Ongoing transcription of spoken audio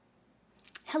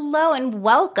Hello and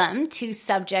welcome to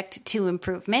Subject to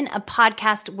Improvement, a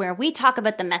podcast where we talk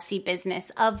about the messy business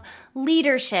of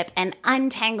leadership and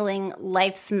untangling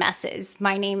life's messes.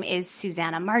 My name is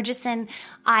Susanna Margison.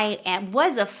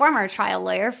 Was a former trial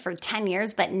lawyer for 10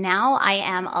 years, but now I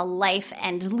am a life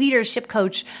and leadership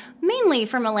coach, mainly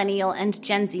for millennial and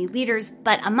Gen Z leaders.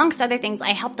 But amongst other things,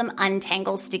 I help them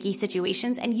untangle sticky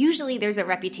situations, and usually there's a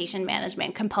reputation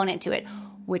management component to it,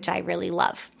 which I really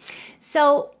love.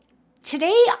 So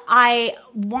today, I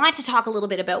want to talk a little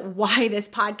bit about why this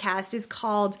podcast is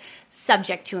called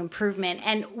Subject to Improvement.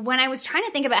 And when I was trying to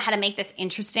think about how to make this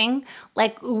interesting,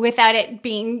 like without it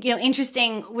being,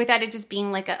 interesting, without it just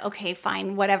being like okay,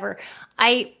 fine, whatever,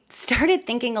 I started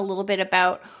thinking a little bit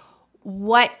about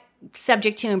what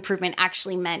subject to improvement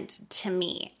actually meant to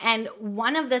me. And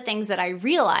one of the things that I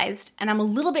realized, and I'm a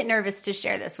little bit nervous to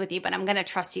share this with you, but I'm going to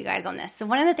trust you guys on this. So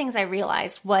one of the things I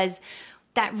realized was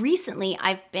that recently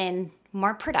I've been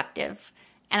more productive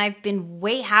and I've been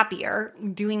way happier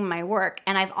doing my work.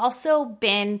 And I've also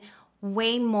been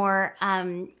way more,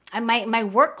 my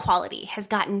work quality has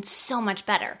gotten so much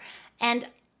better. And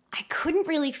I couldn't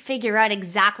really figure out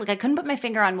exactly, I couldn't put my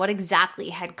finger on what exactly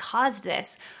had caused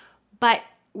this. But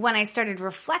when I started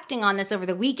reflecting on this over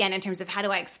the weekend in terms of how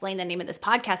do I explain the name of this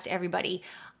podcast to everybody,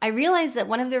 I realized that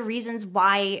one of the reasons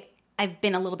why I've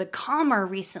been a little bit calmer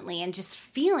recently and just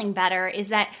feeling better is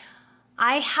that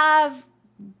I have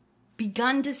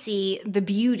begun to see the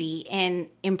beauty in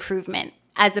improvement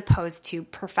as opposed to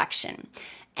perfection.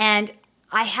 And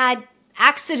I had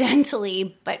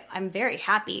accidentally, but I'm very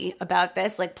happy about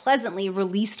this, pleasantly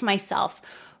released myself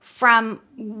from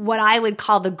what I would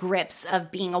call the grips of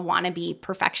being a wannabe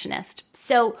perfectionist.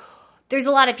 So there's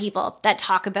a lot of people that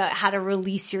talk about how to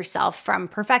release yourself from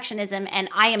perfectionism, and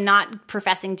I am not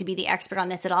professing to be the expert on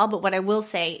this at all, but what I will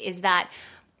say is that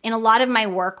in a lot of my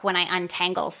work, when I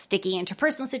untangle sticky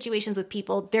interpersonal situations with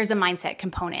people, there's a mindset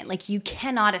component. You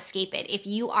cannot escape it. If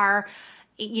you are,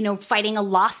 fighting a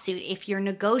lawsuit, if you're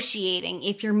negotiating,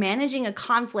 if you're managing a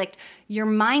conflict, your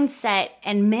mindset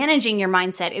and managing your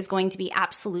mindset is going to be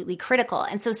absolutely critical.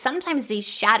 And so sometimes these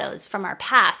shadows from our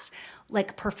past,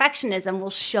 like perfectionism, will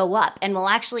show up and will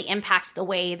actually impact the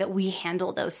way that we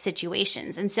handle those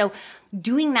situations. And so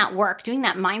doing that work, doing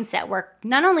that mindset work,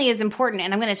 not only is important,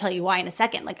 and I'm going to tell you why in a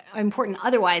second, important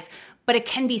otherwise, but it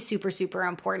can be super, super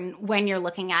important when you're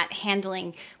looking at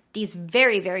handling these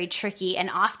very, very tricky and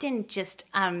often just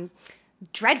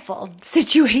dreadful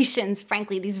situations,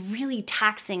 frankly, these really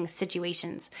taxing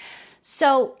situations.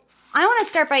 So I want to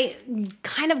start by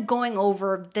kind of going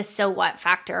over the so what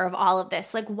factor of all of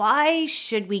this. Why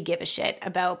should we give a shit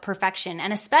about perfection?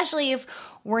 And especially if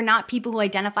we're not people who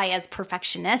identify as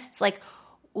perfectionists,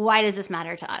 why does this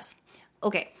matter to us?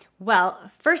 Okay,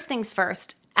 well, first things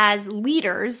first, as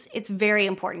leaders, it's very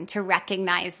important to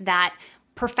recognize that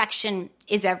perfection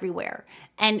is everywhere.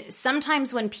 And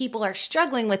sometimes when people are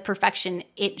struggling with perfection,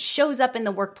 it shows up in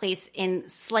the workplace in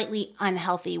slightly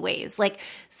unhealthy ways.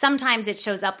 Sometimes it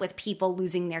shows up with people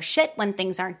losing their shit when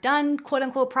things aren't done, quote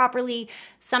unquote, properly.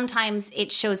 Sometimes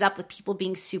it shows up with people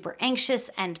being super anxious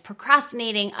and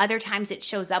procrastinating. Other times it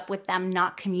shows up with them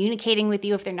not communicating with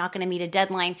you if they're not going to meet a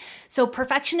deadline. So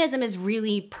perfectionism is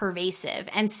really pervasive.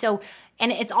 And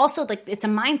it's also it's a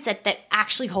mindset that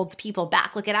actually holds people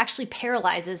back. It actually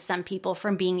paralyzes some people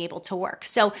from being able to work.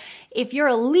 So if you're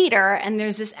a leader and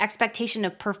there's this expectation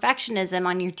of perfectionism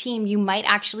on your team, you might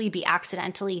actually be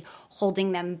accidentally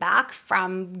holding them back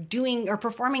from doing or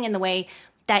performing in the way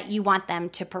that you want them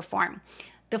to perform.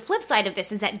 The flip side of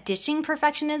this is that ditching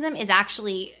perfectionism is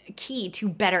actually key to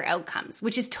better outcomes,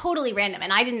 which is totally random.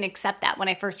 And I didn't accept that when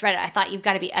I first read it. I thought you've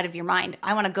got to be out of your mind.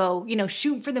 I want to go,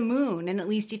 shoot for the moon. And at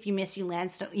least if you miss, you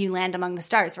land among the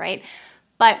stars, right?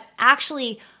 But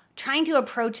actually trying to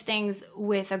approach things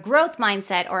with a growth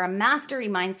mindset or a mastery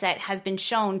mindset has been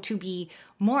shown to be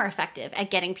more effective at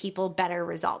getting people better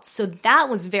results. So that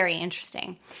was very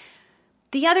interesting.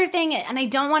 The other thing, and I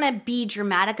don't want to be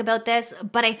dramatic about this,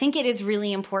 but I think it is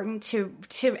really important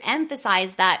to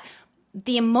emphasize that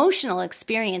the emotional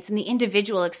experience and the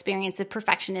individual experience of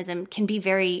perfectionism can be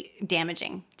very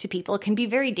damaging to people. It can be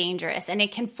very dangerous, and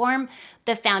it can form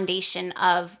the foundation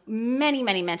of many,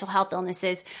 many mental health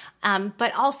illnesses.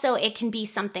 But also it can be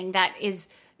something that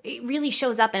it really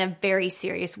shows up in a very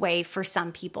serious way for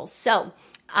some people. So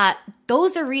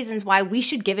those are reasons why we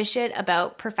should give a shit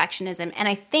about perfectionism. And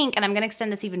I think, and I'm going to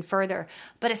extend this even further,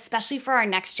 but especially for our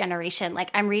next generation,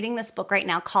 I'm reading this book right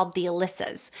now called The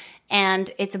Alyssas.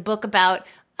 And it's a book about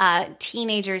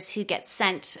teenagers who get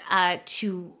sent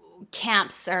to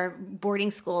camps or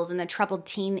boarding schools in the troubled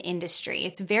teen industry.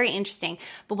 It's very interesting.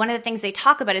 But one of the things they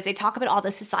talk about is they talk about all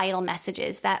the societal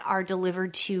messages that are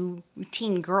delivered to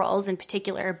teen girls in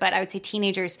particular, but I would say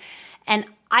teenagers. And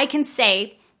I can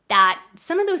say that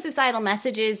some of those societal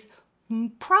messages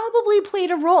probably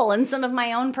played a role in some of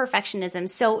my own perfectionism.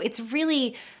 So it's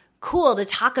really cool to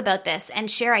talk about this and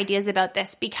share ideas about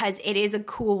this because it is a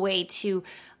cool way to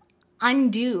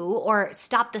undo or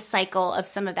stop the cycle of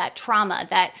some of that trauma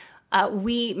that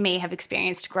we may have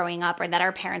experienced growing up or that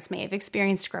our parents may have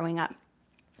experienced growing up.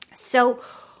 So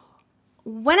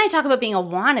when I talk about being a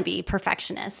wannabe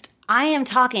perfectionist, I am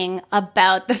talking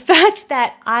about the fact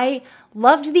that I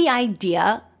loved the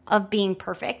idea of being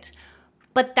perfect.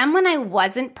 But then when I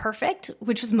wasn't perfect,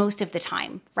 which was most of the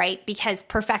time, right? Because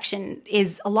perfection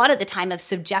is a lot of the time a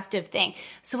subjective thing.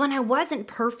 So when I wasn't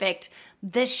perfect,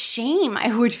 the shame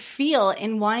I would feel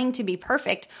in wanting to be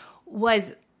perfect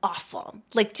was awful,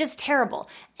 like just terrible.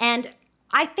 And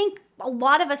I think a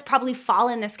lot of us probably fall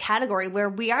in this category where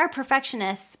we are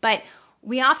perfectionists, but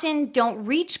we often don't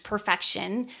reach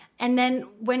perfection. And then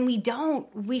when we don't,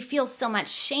 we feel so much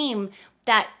shame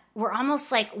that we're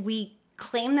almost like we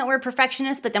claim that we're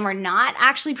perfectionists, but then we're not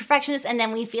actually perfectionists, and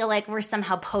then we feel like we're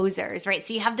somehow posers, right?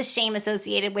 So you have the shame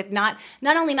associated with not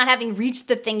only not having reached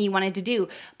the thing you wanted to do,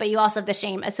 but you also have the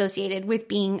shame associated with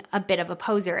being a bit of a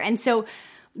poser. And so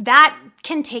that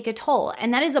can take a toll.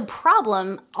 And that is a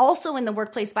problem also in the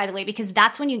workplace, by the way, because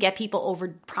that's when you get people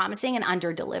over promising and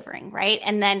under delivering, right?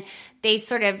 And then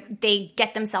they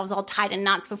get themselves all tied in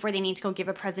knots before they need to go give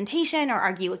a presentation or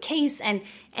argue a case.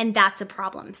 And that's a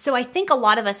problem. So I think a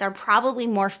lot of us are probably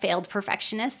more failed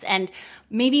perfectionists and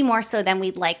maybe more so than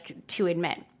we'd like to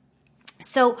admit.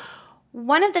 So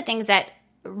one of the things that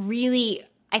really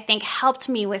I think helped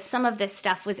me with some of this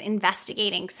stuff was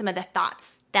investigating some of the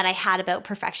thoughts that I had about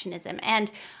perfectionism. And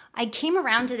I came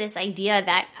around to this idea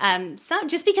that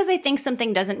just because I think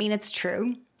something doesn't mean it's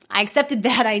true. I accepted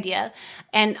that idea,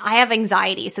 and I have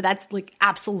anxiety. So that's like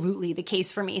absolutely the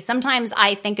case for me. Sometimes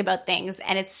I think about things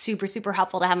and it's super, super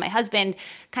helpful to have my husband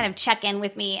kind of check in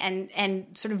with me and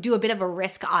sort of do a bit of a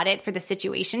risk audit for the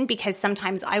situation, because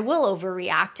sometimes I will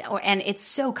overreact, and it's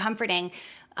so comforting.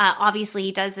 Obviously,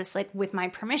 he does this like with my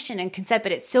permission and consent,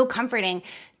 but it's so comforting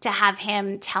to have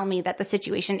him tell me that the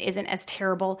situation isn't as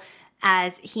terrible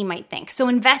as he might think.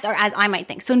 As I might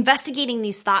think. So investigating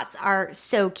these thoughts are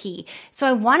so key. So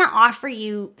I want to offer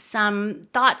you some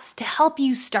thoughts to help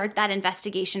you start that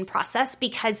investigation process,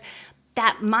 because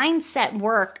that mindset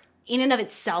work in and of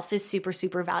itself is super,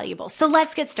 super valuable. So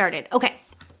let's get started. Okay.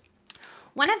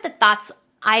 One of the thoughts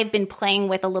I've been playing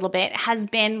with a little bit has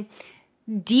been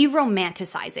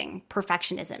de-romanticizing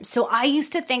perfectionism. So I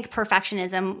used to think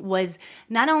perfectionism was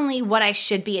not only what I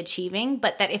should be achieving,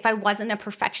 but that if I wasn't a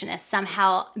perfectionist,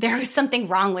 somehow there was something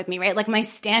wrong with me, right? Like my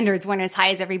standards weren't as high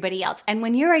as everybody else. And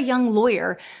when you're a young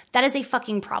lawyer, that is a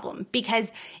fucking problem,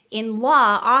 because in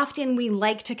law, often we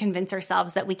like to convince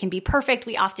ourselves that we can be perfect.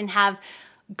 We often have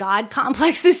God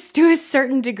complexes to a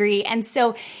certain degree. And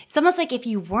so it's almost like if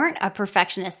you weren't a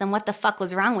perfectionist, then what the fuck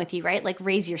was wrong with you, right? Like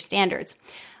raise your standards.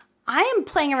 I am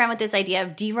playing around with this idea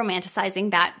of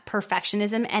de-romanticizing that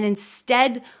perfectionism and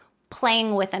instead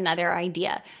playing with another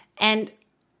idea. And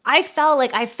I fell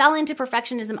into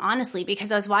perfectionism, honestly,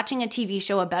 because I was watching a TV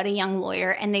show about a young lawyer,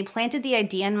 and they planted the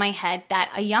idea in my head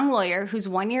that a young lawyer who's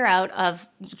 1 year out of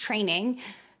training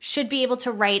should be able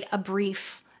to write a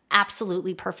brief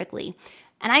absolutely perfectly.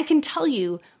 And I can tell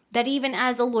you that even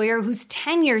as a lawyer who's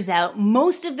 10 years out,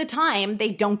 most of the time, they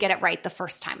don't get it right the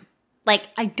first time. Like,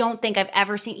 I don't think I've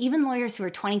ever seen, even lawyers who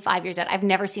are 25 years out, I've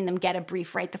never seen them get a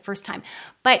brief right the first time.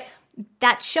 But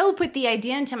that show put the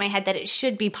idea into my head that it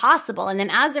should be possible. And then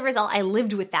as a result, I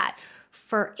lived with that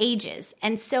for ages.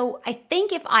 And so I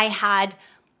think if I had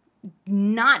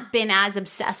not been as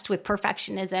obsessed with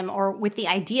perfectionism or with the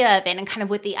idea of it, and kind of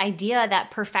with the idea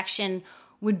that perfection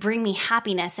would bring me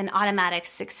happiness and automatic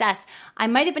success, I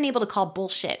might have been able to call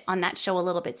bullshit on that show a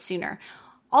little bit sooner.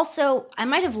 Also, I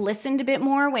might have listened a bit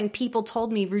more when people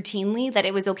told me routinely that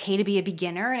it was okay to be a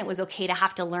beginner and it was okay to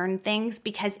have to learn things,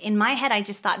 because in my head, I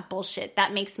just thought bullshit.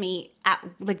 That makes me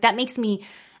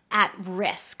at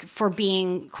risk for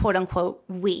being quote unquote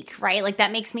weak, right? Like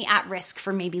that makes me at risk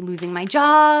for maybe losing my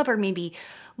job or maybe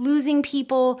losing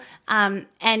people. And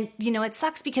it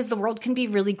sucks because the world can be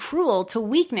really cruel to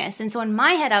weakness. And so in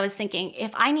my head, I was thinking,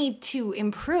 if I need to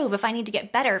improve, if I need to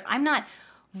get better, if I'm not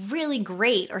really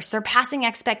great or surpassing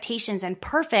expectations and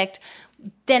perfect,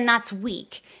 then that's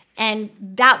weak. And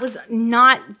that was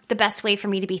not the best way for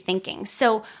me to be thinking.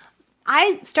 So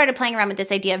I started playing around with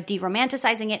this idea of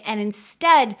de-romanticizing it and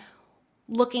instead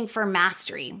looking for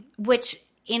mastery, which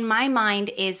in my mind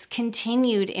is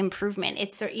continued improvement.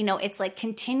 It's like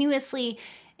continuously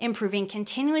improving,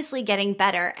 continuously getting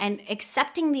better, and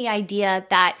accepting the idea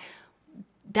that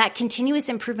continuous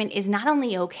improvement is not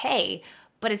only okay,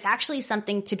 but it's actually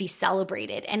something to be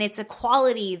celebrated. And it's a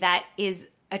quality that is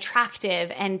attractive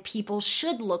and people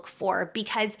should look for,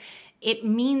 because it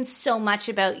means so much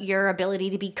about your ability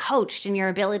to be coached and your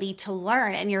ability to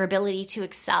learn and your ability to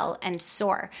excel and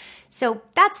soar. So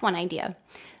that's one idea.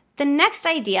 The next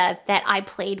idea that I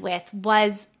played with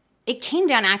it came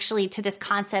down actually to this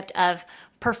concept of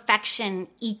perfection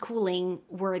equaling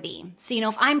worthy. So,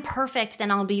 if I'm perfect,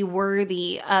 then I'll be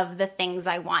worthy of the things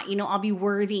I want. I'll be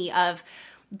worthy of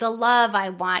the love I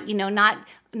want,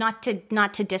 not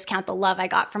to discount the love I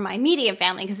got from my immediate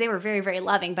family, because they were very, very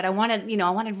loving, but I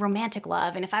wanted romantic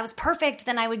love. And if I was perfect,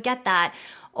 then I would get that.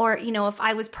 Or, if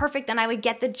I was perfect, then I would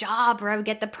get the job, or I would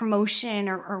get the promotion,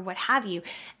 or what have you.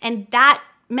 And that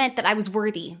meant that I was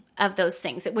worthy of those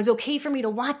things. It was okay for me to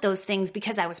want those things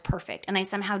because I was perfect and I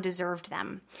somehow deserved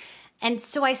them. And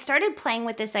so I started playing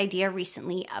with this idea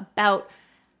recently about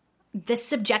the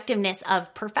subjectiveness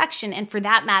of perfection, and for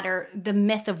that matter, the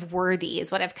myth of worthy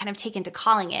is what I've kind of taken to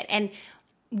calling it. And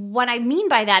what I mean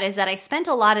by that is that I spent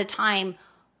a lot of time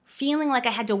feeling like I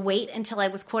had to wait until I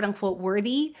was quote unquote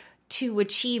worthy to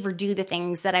achieve or do the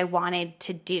things that I wanted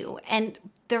to do. And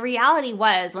the reality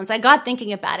was, once I got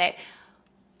thinking about it,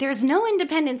 there's no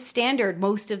independent standard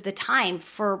most of the time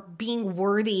for being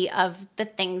worthy of the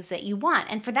things that you want.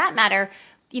 And for that matter,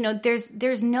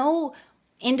 there's no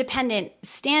independent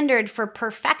standard for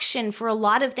perfection for a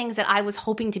lot of things that I was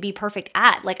hoping to be perfect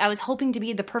at. Like I was hoping to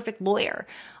be the perfect lawyer.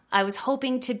 I was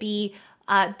hoping to be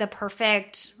the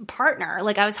perfect partner.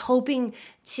 Like I was hoping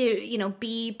to,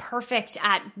 be perfect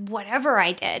at whatever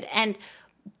I did. And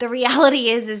the reality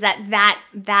is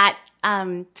that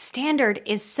standard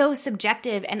is so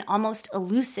subjective and almost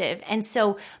elusive. And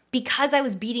so because I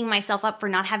was beating myself up for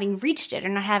not having reached it or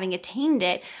not having attained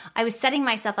it, I was setting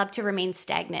myself up to remain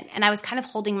stagnant. And I was kind of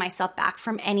holding myself back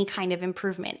from any kind of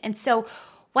improvement. And so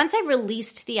once I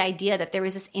released the idea that there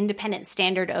was this independent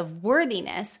standard of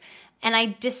worthiness, and I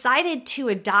decided to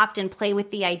adopt and play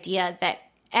with the idea that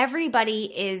everybody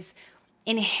is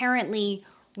inherently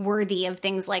worthy of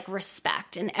things like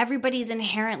respect, and everybody's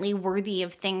inherently worthy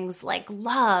of things like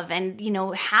love and,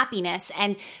 happiness,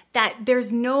 and that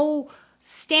there's no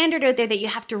standard out there that you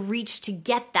have to reach to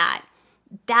get that.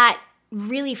 That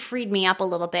really freed me up a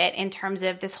little bit in terms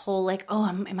of this whole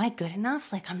am I good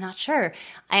enough? I'm not sure.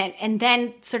 And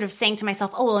then sort of saying to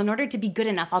myself, oh, well, in order to be good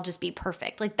enough, I'll just be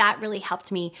perfect. That really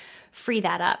helped me free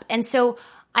that up. And so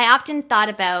I often thought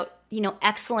about,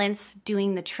 excellence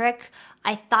doing the trick.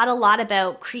 I thought a lot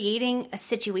about creating a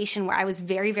situation where I was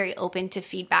very, very open to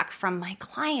feedback from my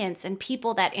clients and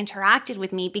people that interacted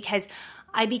with me, because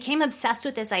I became obsessed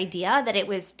with this idea that it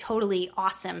was totally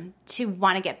awesome to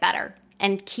want to get better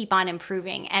and keep on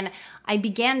improving. And I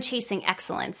began chasing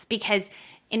excellence because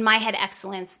in my head,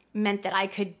 excellence meant that I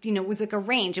could, it was like a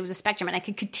range, it was a spectrum, and I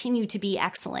could continue to be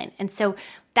excellent. And so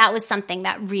that was something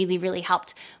that really, really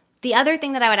helped. The other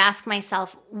thing that I would ask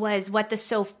myself was what the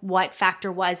so what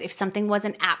factor was if something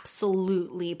wasn't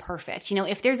absolutely perfect.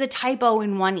 If there's a typo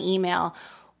in one email,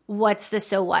 what's the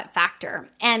so what factor?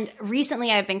 And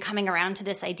recently I've been coming around to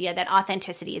this idea that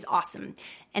authenticity is awesome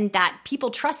and that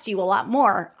people trust you a lot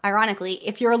more, ironically,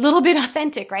 if you're a little bit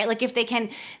authentic, right? If they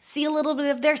can see a little bit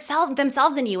of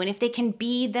themselves in you, and if they can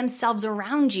be themselves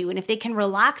around you, and if they can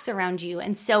relax around you.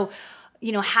 And so,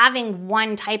 having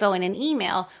one typo in an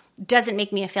email doesn't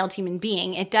make me a failed human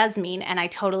being. It does mean, and I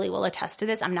totally will attest to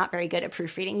this, I'm not very good at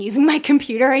proofreading using my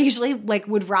computer. I usually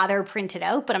would rather print it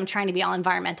out, but I'm trying to be all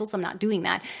environmental, so I'm not doing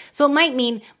that. So it might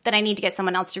mean that I need to get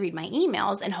someone else to read my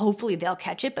emails, and hopefully they'll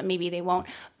catch it, but maybe they won't.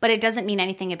 But it doesn't mean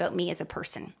anything about me as a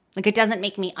person. It doesn't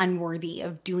make me unworthy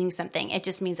of doing something. It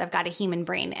just means I've got a human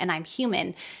brain and I'm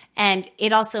human. And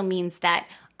it also means that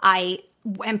I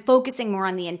am focusing more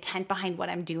on the intent behind what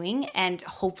I'm doing and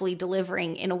hopefully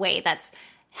delivering in a way that's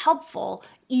helpful,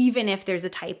 even if there's a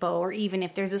typo or even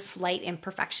if there's a slight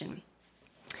imperfection.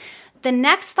 The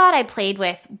next thought I played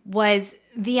with was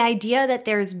the idea that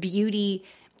there's beauty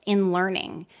in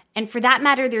learning. And for that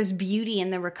matter, there's beauty in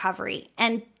the recovery.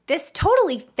 And this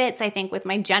totally fits, I think, with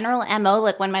my general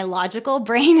MO, when my logical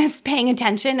brain is paying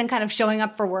attention and kind of showing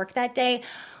up for work that day.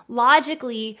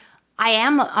 Logically, I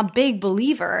am a big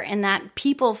believer in that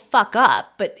people fuck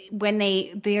up, but when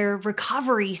their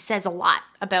recovery says a lot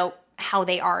about how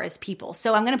they are as people.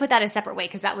 So I'm going to put that a separate way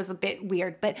because that was a bit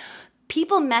weird, but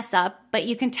people mess up, but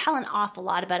you can tell an awful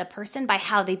lot about a person by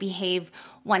how they behave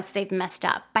once they've messed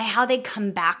up, by how they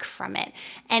come back from it.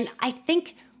 And I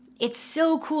think it's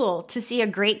so cool to see a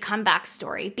great comeback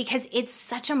story because it's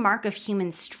such a mark of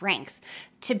human strength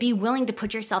to be willing to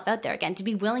put yourself out there again, to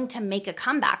be willing to make a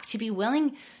comeback, to be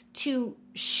willing to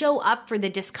show up for the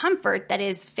discomfort that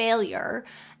is failure.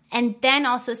 And then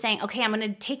also saying, okay, I'm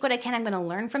going to take what I can, I'm going to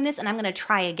learn from this, and I'm going to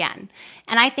try again.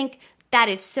 And I think that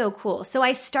is so cool. So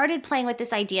I started playing with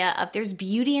this idea of there's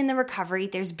beauty in the recovery,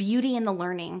 there's beauty in the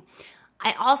learning.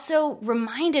 I also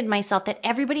reminded myself that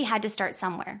everybody had to start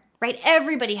somewhere, right?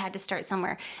 Everybody had to start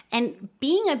somewhere. And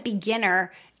being a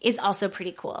beginner is also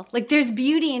pretty cool. Like there's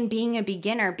beauty in being a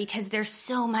beginner because there's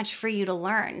so much for you to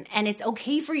learn. And it's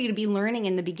okay for you to be learning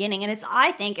in the beginning. And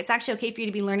I think it's actually okay for you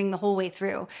to be learning the whole way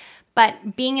through.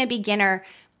 But being a beginner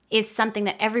is something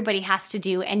that everybody has to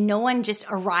do, and no one just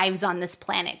arrives on this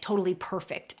planet totally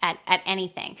perfect at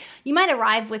anything. You might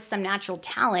arrive with some natural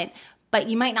talent, but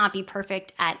you might not be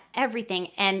perfect at everything.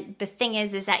 And the thing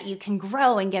is that you can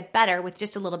grow and get better with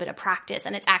just a little bit of practice,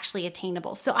 and it's actually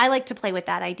attainable. So I like to play with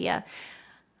that idea.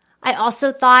 I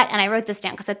also thought, and I wrote this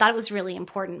down because I thought it was really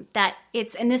important, that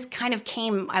and this kind of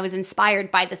I was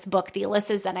inspired by this book, The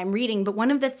Alyssas, that I'm reading, but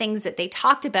one of the things that they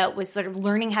talked about was sort of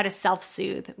learning how to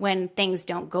self-soothe when things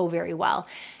don't go very well.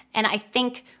 And I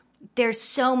think there's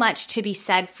so much to be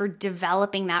said for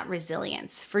developing that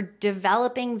resilience, for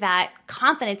developing that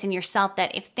confidence in yourself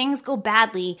that if things go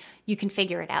badly, you can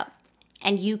figure it out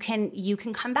and you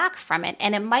can come back from it.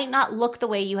 And it might not look the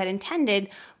way you had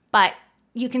intended, but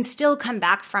you can still come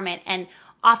back from it. And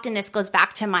often this goes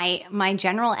back to my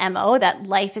general MO that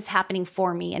life is happening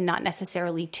for me and not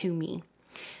necessarily to me.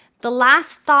 The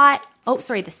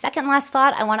second last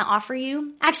thought I want to offer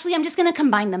you, actually, I'm just going to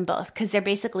combine them both because they're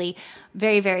basically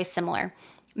very, very similar.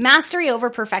 Mastery over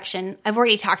perfection. I've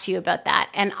already talked to you about that.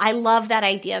 And I love that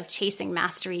idea of chasing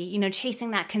mastery,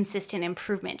 chasing that consistent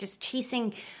improvement, just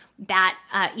chasing that,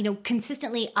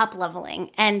 consistently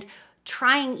up-leveling and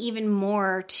trying even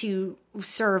more to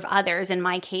serve others in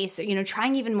my case,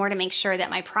 trying even more to make sure that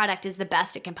my product is the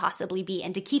best it can possibly be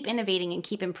and to keep innovating and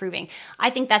keep improving. I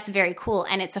think that's very cool.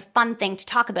 And it's a fun thing to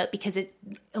talk about because it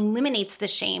eliminates the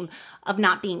shame of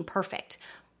not being perfect.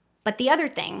 But the other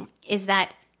thing is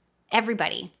that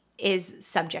everybody is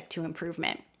subject to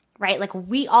improvement, right? Like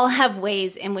we all have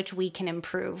ways in which we can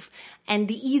improve. And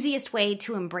the easiest way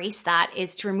to embrace that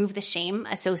is to remove the shame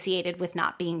associated with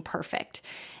not being perfect.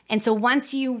 And so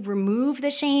once you remove the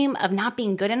shame of not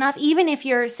being good enough, even if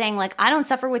you're saying like, I don't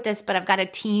suffer with this, but I've got a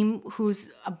team who's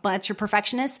a bunch of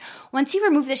perfectionists. Once you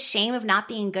remove the shame of not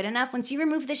being good enough, once you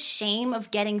remove the shame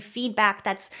of getting feedback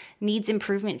that needs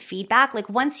improvement feedback, like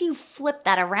once you flip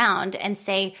that around and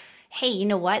say, hey, you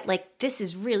know what? Like this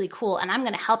is really cool and I'm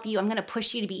going to help you. I'm going to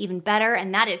push you to be even better.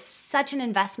 And that is such an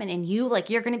investment in you. Like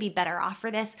you're going to be better off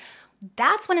for this.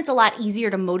 That's when it's a lot easier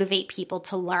to motivate people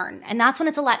to learn. And that's when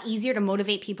it's a lot easier to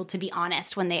motivate people to be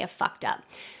honest when they have fucked up.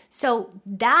 So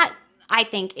that I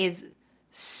think is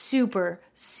super,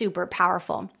 super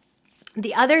powerful.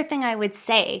 The other thing I would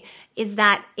say is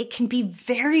that it can be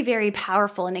very, very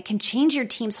powerful and it can change your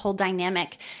team's whole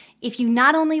dynamic if you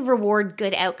not only reward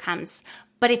good outcomes,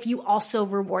 but if you also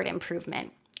reward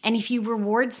improvement. And if you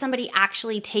reward somebody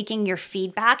actually taking your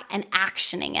feedback and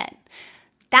actioning it.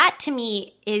 That to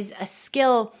me is a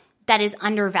skill that is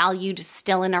undervalued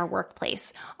still in our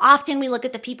workplace. Often we look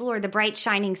at the people who are the bright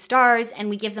shining stars and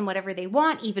we give them whatever they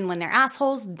want, even when they're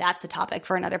assholes. That's a topic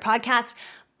for another podcast.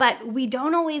 But we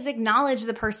don't always acknowledge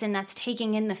the person that's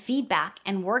taking in the feedback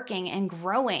and working and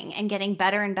growing and getting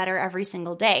better and better every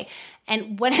single day.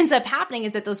 And what ends up happening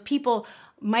is that those people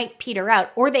might peter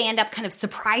out or they end up kind of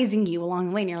surprising you along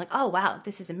the way. And you're like, oh, wow,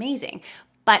 this is amazing.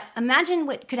 But imagine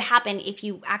what could happen if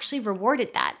you actually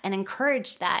rewarded that and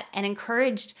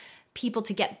encouraged people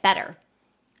to get better.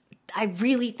 I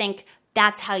really think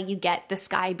that's how you get the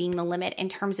sky being the limit in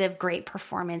terms of great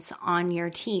performance on your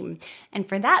team. And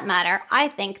for that matter, I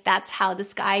think that's how the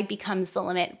sky becomes the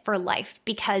limit for life.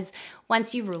 Because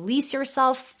once you release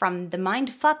yourself from the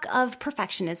mindfuck of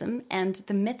perfectionism and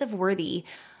the myth of worthy,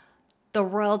 the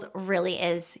world really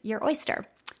is your oyster.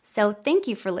 So thank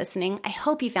you for listening. I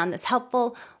hope you found this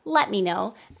helpful. Let me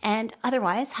know. And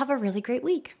otherwise, have a really great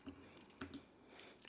week.